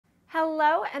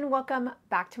Hello and welcome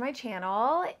back to my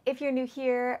channel. If you're new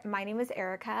here, my name is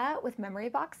Erica with Memory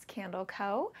Box Candle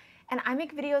Co. And I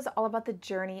make videos all about the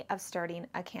journey of starting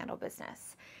a candle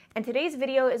business. And today's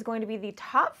video is going to be the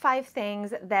top 5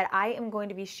 things that I am going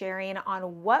to be sharing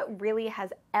on what really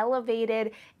has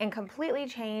elevated and completely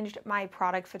changed my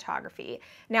product photography.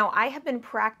 Now, I have been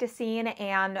practicing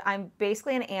and I'm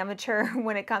basically an amateur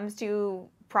when it comes to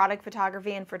product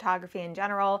photography and photography in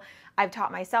general. I've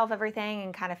taught myself everything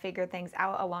and kind of figured things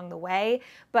out along the way,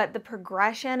 but the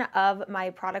progression of my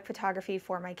product photography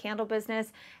for my candle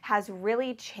business has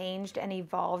really changed and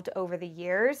evolved over the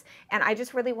years, and I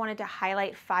just really wanted to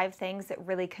highlight 5 things that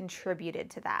really contributed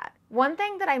to that. One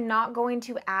thing that I'm not going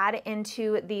to add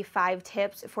into the 5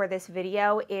 tips for this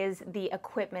video is the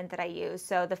equipment that I use.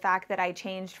 So the fact that I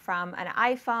changed from an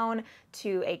iPhone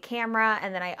to a camera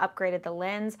and then I upgraded the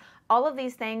lens. All of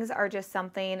these things are just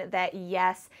something that,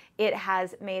 yes, it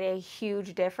has made a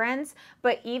huge difference,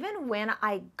 but even when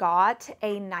I got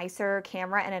a nicer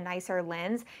camera and a nicer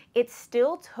lens, it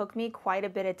still took me quite a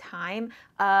bit of time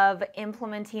of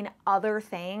implementing other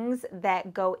things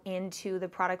that go into the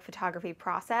product photography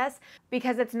process,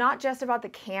 because it's not just about the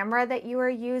camera that you are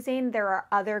using. There are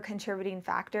other contributing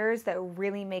factors that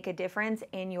really make a difference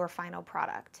in your final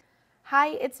product. Hi,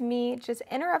 it's me, just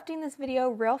interrupting this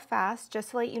video real fast just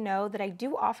to let you know that I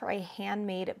do offer a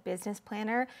handmade business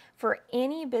planner for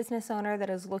any business owner that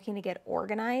is looking to get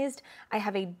organized. I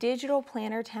have a digital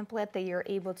planner template that you're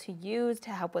able to use to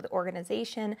help with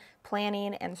organization,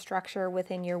 planning, and structure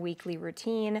within your weekly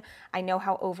routine. I know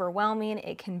how overwhelming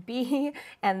it can be,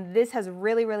 and this has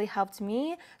really helped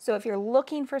me. So if you're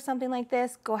looking for something like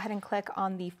this, go ahead and click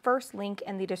on the first link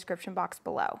in the description box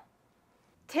below.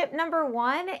 Tip number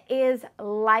 1 is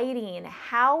lighting.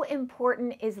 How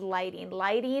important is lighting?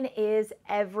 Lighting is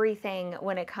everything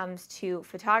when it comes to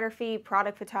photography,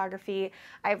 product photography.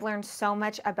 I've learned so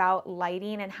much about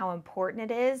lighting and how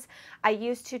important it is. I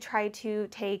used to try to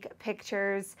take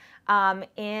pictures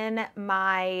in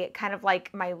my kind of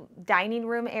like my dining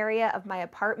room area of my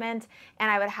apartment, and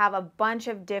I would have a bunch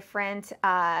of different,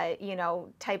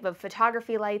 type of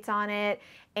photography lights on it,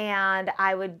 and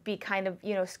I would be kind of,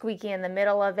 squeaky in the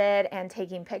middle of it and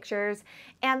taking pictures.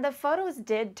 And the photos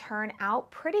did turn out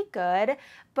pretty good,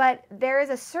 but there is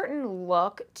a certain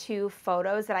look to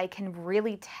photos that I can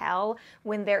really tell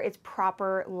when there is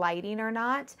proper lighting or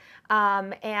not.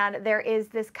 And there is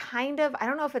this kind of, I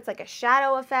don't know if it's like a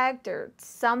shadow effect or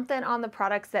something on the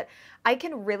products that I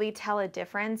can really tell a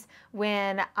difference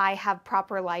when I have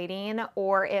proper lighting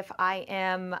or if I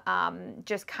am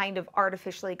just kind of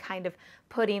artificially kind of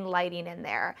putting lighting in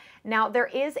there. Now, there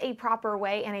is a proper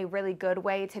way and a really good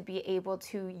way to be able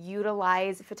to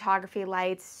utilize photography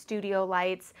lights, studio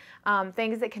lights,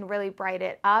 things that can really brighten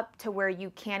it up to where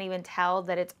you can't even tell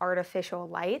that it's artificial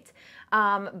light.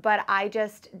 But I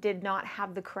just did not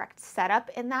have the correct setup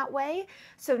in that way.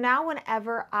 So now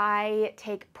whenever I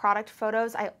take product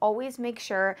photos, I always make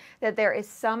sure that there is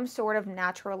some sort of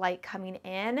natural light coming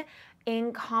in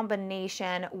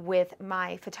combination with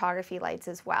my photography lights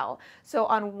as well. So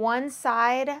on one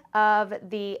side of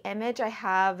the image, I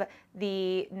have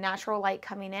the natural light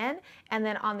coming in, and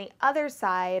then on the other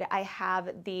side, I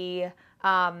have the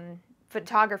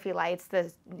photography lights,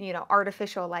 the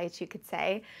artificial lights, you could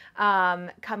say,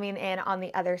 coming in on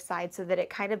the other side, so that it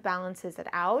kind of balances it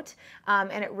out,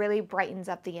 and it really brightens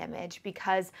up the image,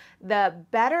 because the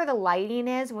better the lighting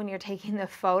is when you're taking the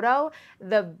photo,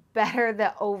 the better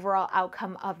the overall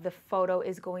outcome of the photo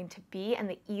is going to be, and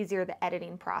the easier the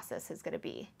editing process is going to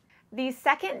be. The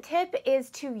second tip is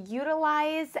to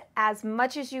utilize as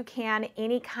much as you can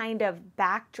any kind of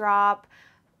backdrop,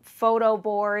 photo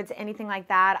boards, anything like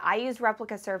that. I use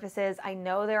replica surfaces. I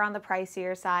know they're on the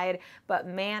pricier side, but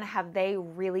man, have they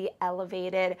really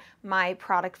elevated my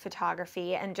product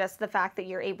photography. And just the fact that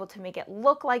you're able to make it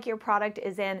look like your product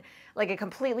is in like a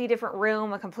completely different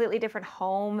room, a completely different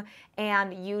home,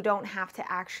 and you don't have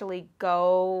to actually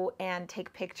go and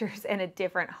take pictures in a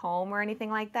different home or anything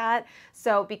like that.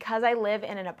 So because I live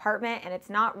in an apartment and it's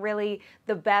not really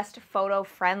the best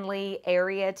photo-friendly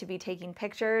area to be taking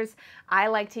pictures, I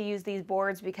like to use these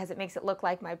boards because it makes it look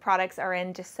like my products are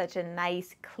in just such a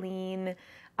nice, clean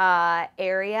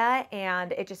area,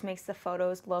 and it just makes the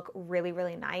photos look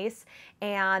really nice,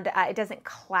 and it doesn't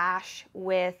clash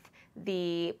with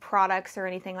the products or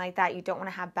anything like that. You don't want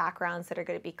to have backgrounds that are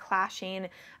going to be clashing.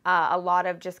 A lot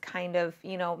of just kind of,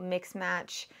 mix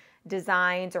match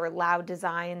designs or loud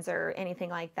designs or anything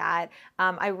like that.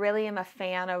 I really am a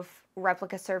fan of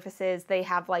replica surfaces. They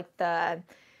have like the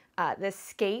the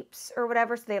scapes or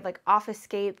whatever. So they have like office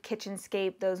scape, kitchen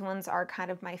scape. Those ones are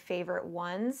kind of my favorite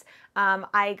ones.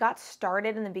 I got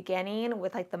started in the beginning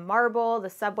with like the marble, the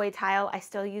subway tile. I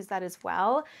still use that as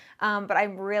well. But I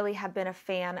really have been a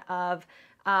fan of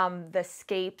the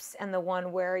scapes and the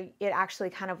one where it actually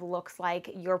kind of looks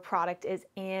like your product is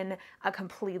in a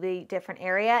completely different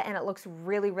area and it looks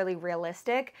really, really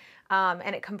realistic.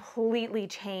 And it completely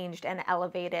changed and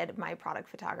elevated my product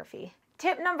photography.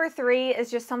 Tip number 3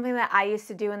 is just something that I used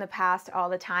to do in the past all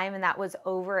the time, and that was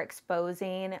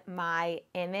overexposing my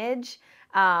image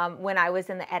when I was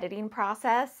in the editing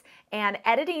process. And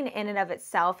editing in and of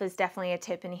itself is definitely a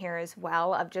tip in here as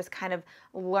well, of just kind of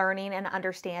learning and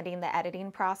understanding the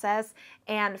editing process.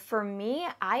 And for me,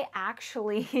 I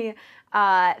actually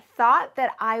thought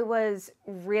that I was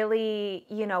really,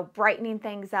 brightening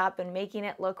things up and making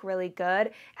it look really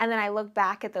good. And then I look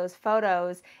back at those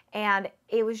photos and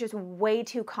it was just way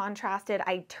too contrasted.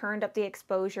 I turned up the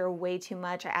exposure way too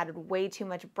much. I added way too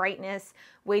much brightness,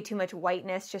 way too much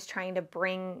whiteness, just trying to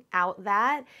bring out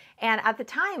that. And at the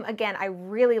time, again, I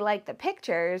really liked the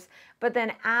pictures, but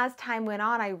then as time went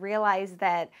on, I realized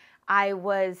that I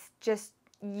was just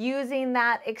using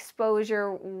that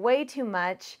exposure way too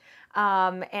much,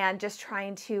 and just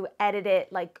trying to edit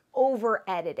it, like over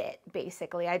edit it,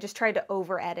 basically. I just tried to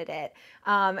over edit it.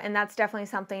 And that's definitely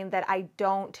something that I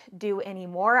don't do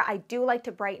anymore. I do like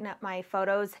to brighten up my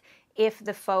photos if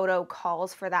the photo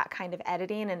calls for that kind of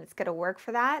editing and it's going to work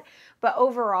for that. But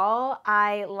overall,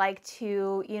 I like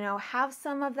to, have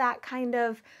some of that kind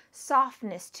of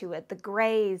softness to it, the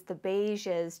grays, the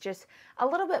beiges, just a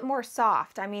little bit more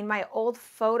soft. I mean, my old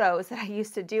photos that I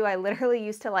used to do, I literally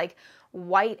used to like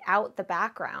white out the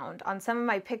background. On some of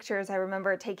my pictures, I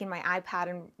remember taking my iPad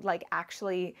and like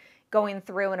actually going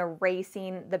through and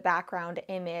erasing the background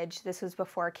image. This was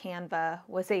before Canva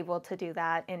was able to do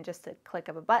that in just a click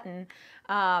of a button.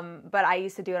 But I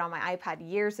used to do it on my iPad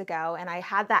years ago, and I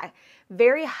had that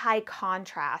very high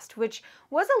contrast, which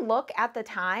was a look at the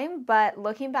time, but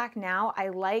looking back now, I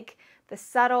like the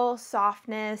subtle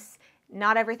softness.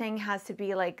 Not everything has to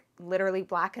be like literally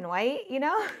black and white,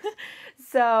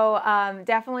 So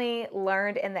definitely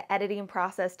learned in the editing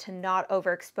process to not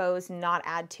overexpose, not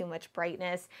add too much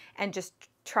brightness, and just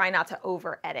try not to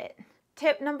over edit.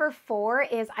 Tip number 4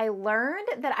 is I learned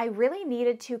that I really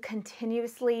needed to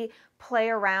continuously play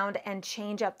around and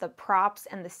change up the props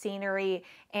and the scenery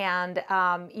and,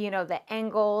 the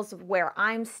angles where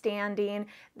I'm standing.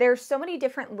 There's so many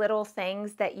different little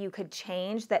things that you could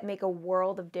change that make a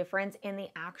world of difference in the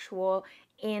actual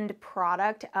end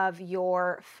product of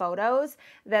your photos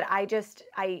that I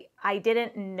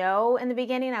didn't know in the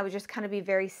beginning. I would just kind of be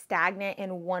very stagnant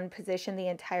in one position the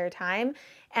entire time.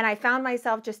 And I found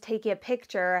myself just taking a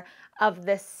picture of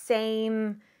the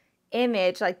same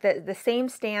image, like the same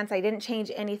stance. I didn't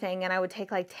change anything, and I would take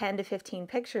like 10 to 15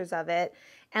 pictures of it.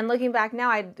 And looking back now,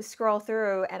 I'd scroll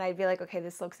through and I'd be like, okay,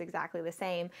 this looks exactly the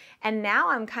same. And now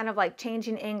I'm kind of like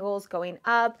changing angles, going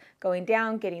up, going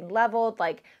down, getting leveled,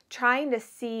 like trying to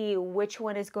see which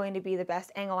one is going to be the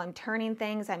best angle. I'm turning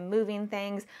things, I'm moving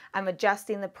things, I'm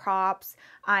adjusting the props,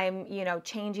 I'm,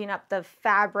 changing up the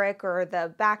fabric or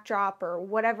the backdrop or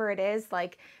whatever it is.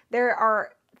 Like there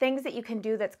are things that you can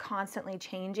do that's constantly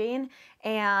changing.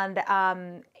 And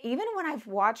even when I've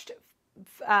watched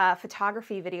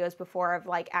photography videos before of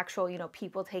like actual,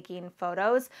 people taking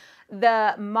photos,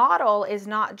 the model is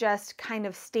not just kind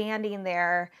of standing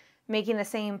there making the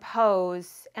same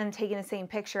pose and taking the same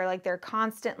picture. Like they're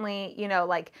constantly,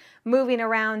 like moving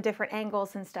around different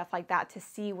angles and stuff like that to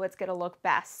see what's going to look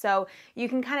best. So you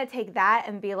can kind of take that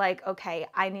and be like, okay,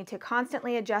 I need to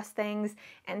constantly adjust things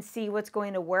and see what's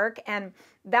going to work. And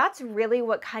that's really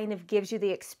what kind of gives you the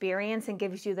experience and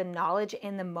gives you the knowledge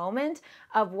in the moment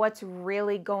of what's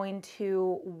really going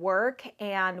to work.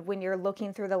 And when you're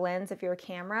looking through the lens of your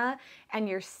camera and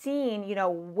you're seeing,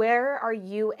 where are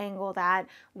you angled at?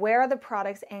 Where are the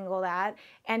products angled at?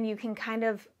 And you can kind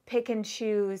of pick and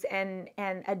choose and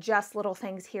adjust little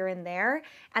things here and there.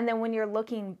 And then when you're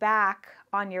looking back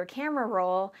on your camera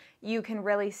roll, you can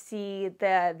really see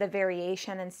the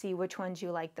variation and see which ones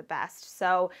you like the best.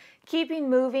 So keeping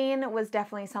moving was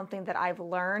definitely something that I've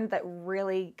learned that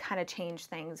really kind of changed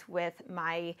things with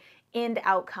my end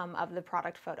outcome of the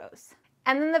product photos.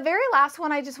 And then the very last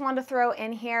one I just wanted to throw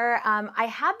in here, I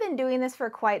have been doing this for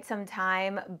quite some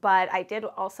time, but I did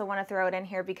also want to throw it in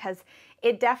here because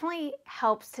it definitely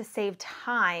helps to save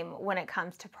time when it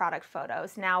comes to product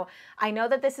photos. Now, I know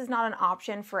that this is not an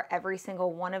option for every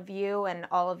single one of you and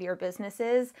all of your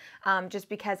businesses, just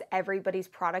because everybody's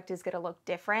product is going to look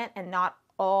different and not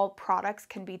all products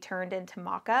can be turned into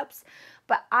mock-ups.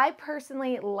 But I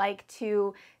personally like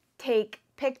to take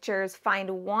pictures, find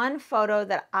one photo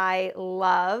that I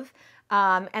love,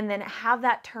 and then have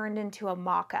that turned into a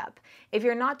mock-up. If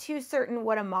you're not too certain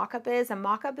what a mock-up is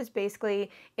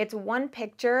basically, it's one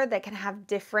picture that can have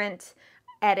different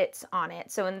edits on it.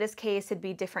 So in this case, it'd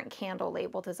be different candle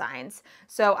label designs.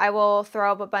 So I will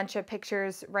throw up a bunch of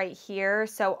pictures right here.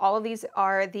 So all of these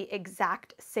are the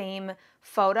exact same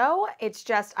photo. It's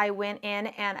just I went in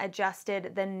and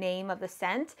adjusted the name of the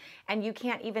scent, and you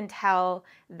can't even tell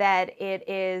that it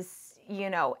is, you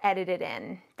know, edited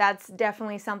in. That's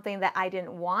definitely something that I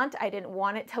didn't want. I didn't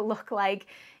want it to look like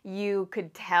you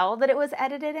could tell that it was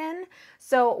edited in.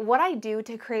 So what I do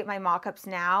to create my mock-ups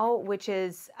now, which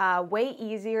is way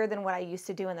easier than what I used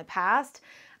to do in the past,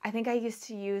 I think I used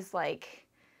to use like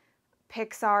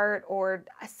PixArt or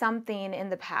something in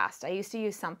the past. I used to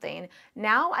use something.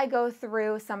 Now I go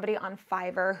through somebody on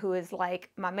Fiverr who is like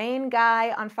my main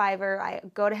guy on Fiverr. I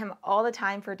go to him all the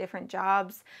time for different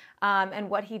jobs. And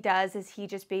what he does is he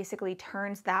just basically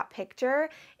turns that picture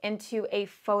into a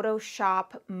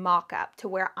Photoshop mock-up to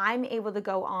where I'm able to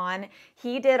go on.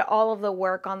 He did all of the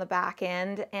work on the back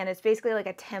end, and it's basically like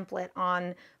a template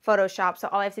on Photoshop. So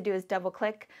all I have to do is double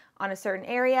click on a certain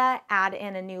area, add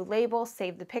in a new label,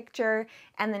 save the picture,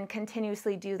 and then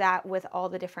continuously do that with all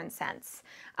the different scents.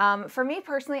 For me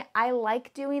personally, I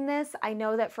like doing this. I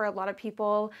know that for a lot of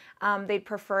people, they'd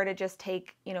prefer to just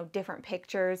take, you know, different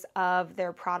pictures of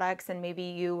their products, and maybe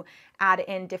you add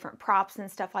in different props and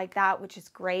stuff like that, which is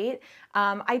great.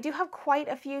 I do have quite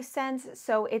a few scents,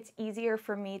 so it's easier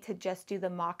for me to just do the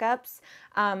mock-ups,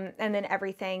 and then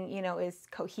everything, you know, is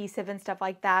cohesive and stuff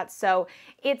like that. So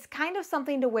it's kind of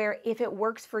something to where if it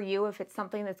works for you, if it's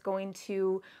something that's going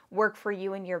to work for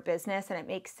you in your business and it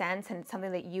makes sense and it's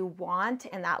something that you want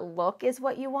and that look is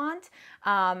what you want,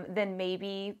 then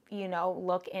maybe, you know,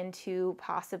 look into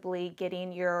possibly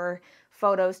getting your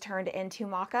photos turned into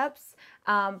mock-ups.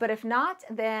 But if not,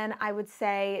 then I would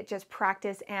say just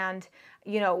practice and,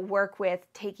 you know, work with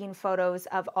taking photos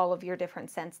of all of your different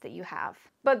scents that you have.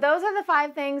 But those are the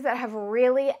 5 things that have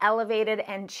really elevated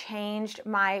and changed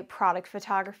my product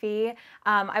photography.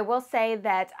 I will say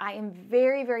that I am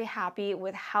very, very happy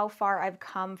with how far I've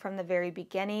come from the very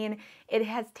beginning. It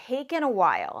has taken a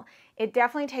while. It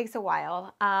definitely takes a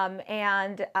while,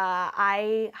 and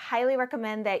I highly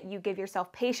recommend that you give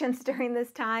yourself patience during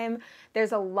this time.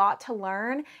 There's a lot to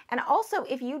learn, and also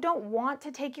if you don't want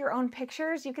to take your own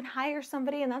pictures, you can hire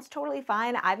somebody, and that's totally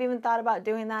fine. I've even thought about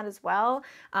doing that as well,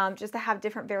 just to have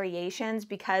different variations,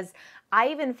 because I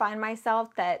even find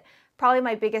myself that probably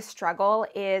my biggest struggle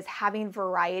is having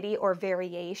variety or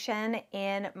variation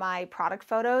in my product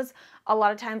photos. A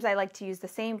lot of times I like to use the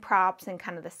same props and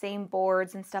kind of the same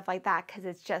boards and stuff like that because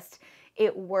it's just,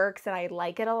 it works and I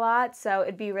like it a lot. So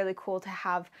it'd be really cool to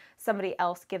have somebody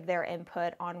else give their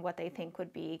input on what they think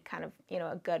would be kind of, you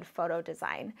know, a good photo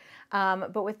design.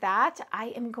 But with that, I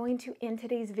am going to end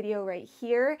today's video right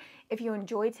here. If you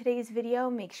enjoyed today's video,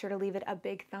 make sure to leave it a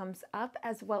big thumbs up,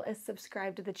 as well as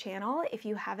subscribe to the channel if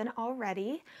you haven't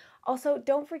already. Also,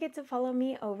 don't forget to follow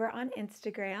me over on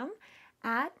Instagram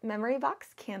at Memory Box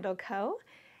Candle Co.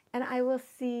 And I will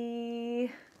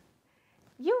see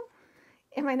you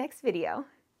in my next video.